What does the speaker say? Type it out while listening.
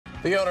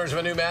The owners of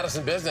a new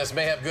Madison business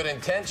may have good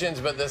intentions,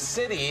 but the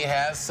city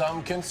has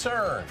some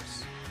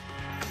concerns.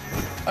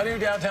 A new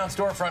downtown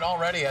storefront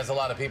already has a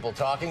lot of people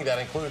talking. That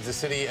includes the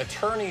city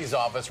attorney's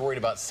office worried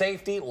about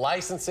safety,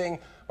 licensing,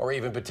 or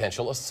even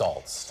potential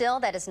assaults. Still,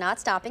 that is not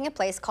stopping a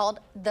place called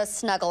the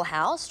Snuggle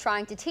House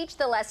trying to teach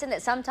the lesson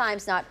that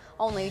sometimes not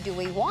only do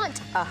we want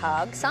a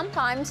hug,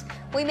 sometimes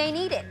we may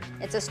need it.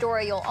 It's a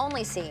story you'll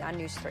only see on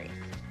News 3.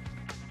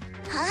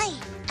 Hi,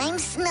 I'm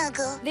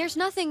Snuggle. There's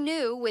nothing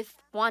new with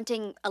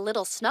wanting a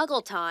little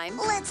snuggle time.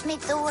 Let's make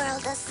the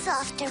world a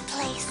softer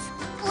place.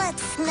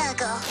 Let's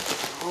snuggle.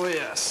 Oh,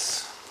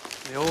 yes.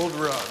 The old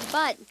rug.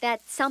 But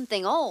that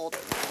something old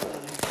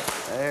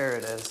There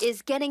it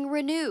is. getting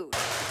renewed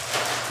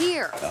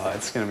here Oh,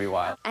 it's gonna be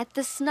wild. at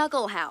the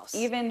Snuggle House.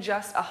 Even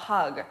just a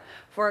hug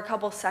for a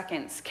couple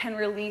seconds can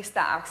release the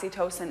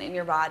oxytocin in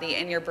your body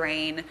and your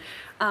brain,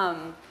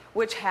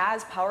 which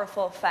has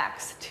powerful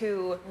effects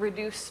to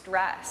reduce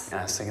stress. And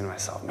I was thinking to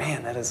myself,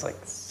 man, that is like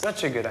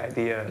such a good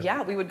idea.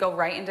 Yeah, we would go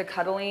right into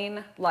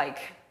cuddling, like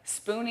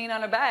spooning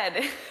on a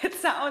bed. It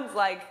sounds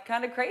like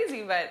kind of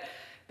crazy, but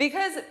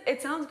because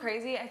it sounds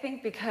crazy, I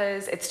think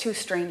because it's two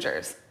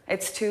strangers.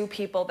 It's two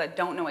people that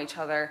don't know each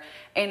other.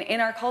 And in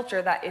our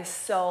culture, that is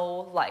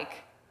so like,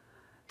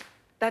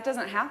 that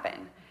doesn't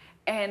happen.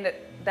 And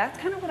that's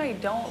kind of what I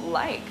don't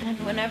like. And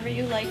whenever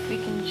you like, we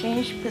can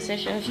change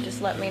positions,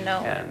 just let me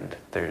know. And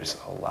there's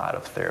a lot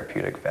of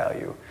therapeutic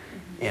value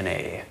in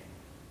a,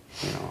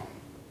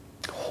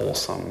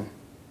 wholesome,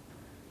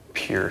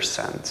 pure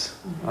sense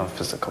of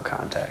physical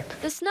contact.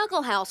 The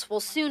Snuggle House will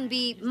soon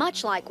be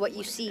much like what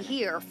you see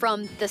here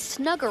from the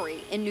Snuggery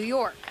in New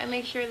York. I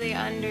make sure they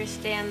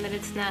understand that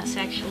it's not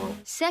sexual.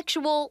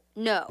 Sexual,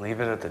 no. Leave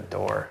it at the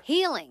door.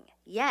 Healing,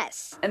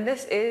 yes. And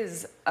this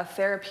is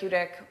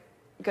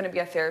going to be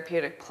a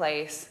therapeutic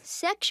place.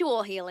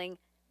 Sexual healing,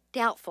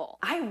 doubtful.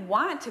 I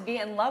want to be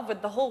in love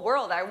with the whole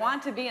world. I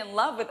want to be in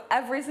love with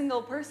every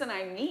single person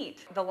I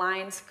meet. The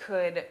lines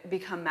could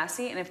become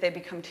messy, and if they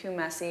become too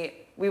messy,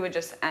 we would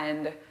just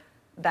end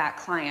that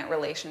client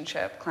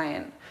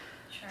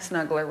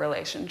snuggler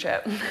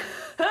relationship.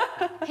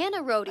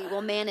 Hannah Rohde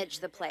will manage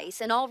the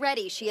place, and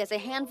already she has a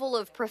handful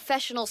of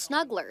professional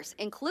snugglers,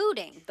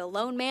 including the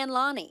lone man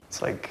Lonnie.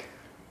 It's like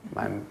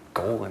my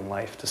goal in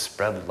life to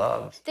spread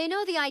love. They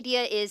know the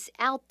idea is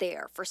out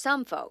there for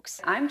some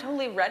folks. I'm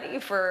totally ready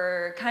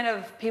for kind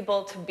of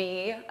people to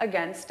be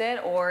against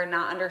it or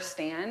not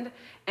understand,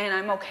 and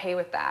I'm okay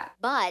with that.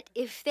 But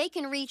if they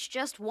can reach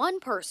just one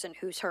person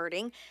who's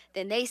hurting,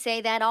 then they say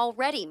that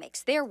already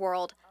makes their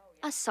world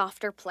a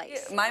softer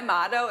place. My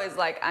motto is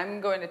like, I'm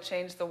going to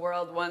change the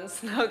world one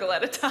snuggle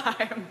at a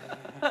time.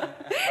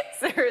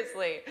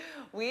 Seriously.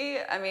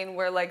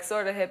 We're like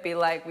sort of hippie,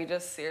 like we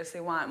just seriously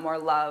want more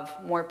love,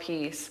 more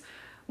peace,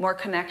 more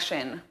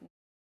connection.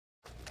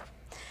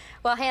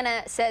 Well,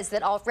 Hannah says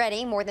that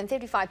already more than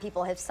 55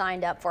 people have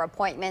signed up for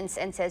appointments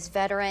and says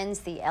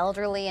veterans, the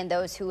elderly, and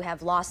those who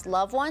have lost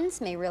loved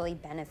ones may really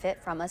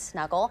benefit from a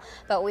snuggle.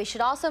 But we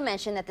should also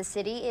mention that the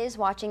city is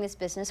watching this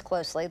business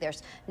closely.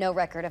 There's no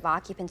record of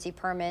occupancy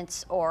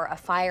permits or a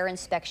fire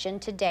inspection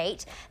to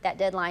date. That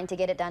deadline to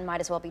get it done might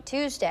as well be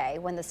Tuesday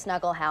when the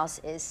Snuggle House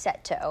is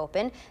set to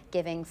open,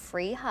 giving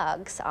free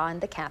hugs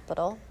on the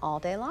Capitol all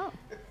day long.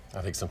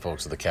 I think some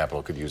folks at the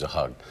Capitol could use a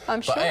hug.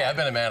 I'm sure. But hey, I've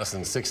been in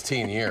Madison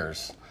 16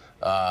 years.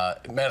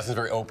 Madison's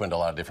very open to a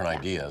lot of different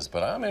ideas,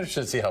 but I'm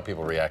interested to see how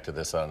people react to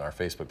this on our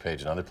Facebook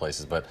page and other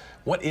places. But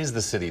what is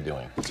the city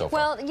doing so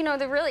far? Well,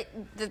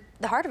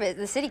 the heart of it,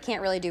 the city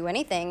can't really do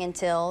anything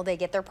until they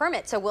get their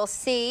permit. So we'll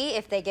see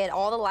if they get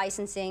all the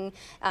licensing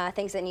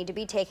things that need to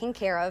be taken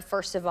care of,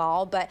 first of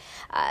all. But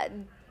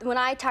when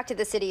I talked to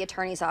the city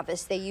attorney's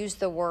office, they use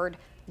the word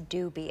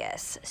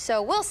dubious.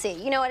 So we'll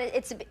see.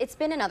 It's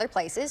been in other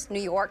places, New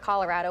York,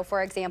 Colorado,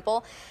 for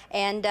example,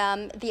 and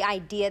the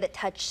idea that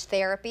touch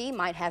therapy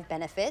might have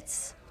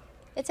benefits,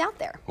 it's out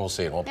there. We'll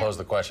see. We'll pose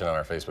the question on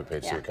our Facebook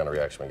page, see Yeah. what kind of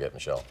reaction we get,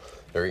 Michelle.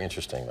 Very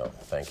interesting, though.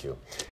 Thank you.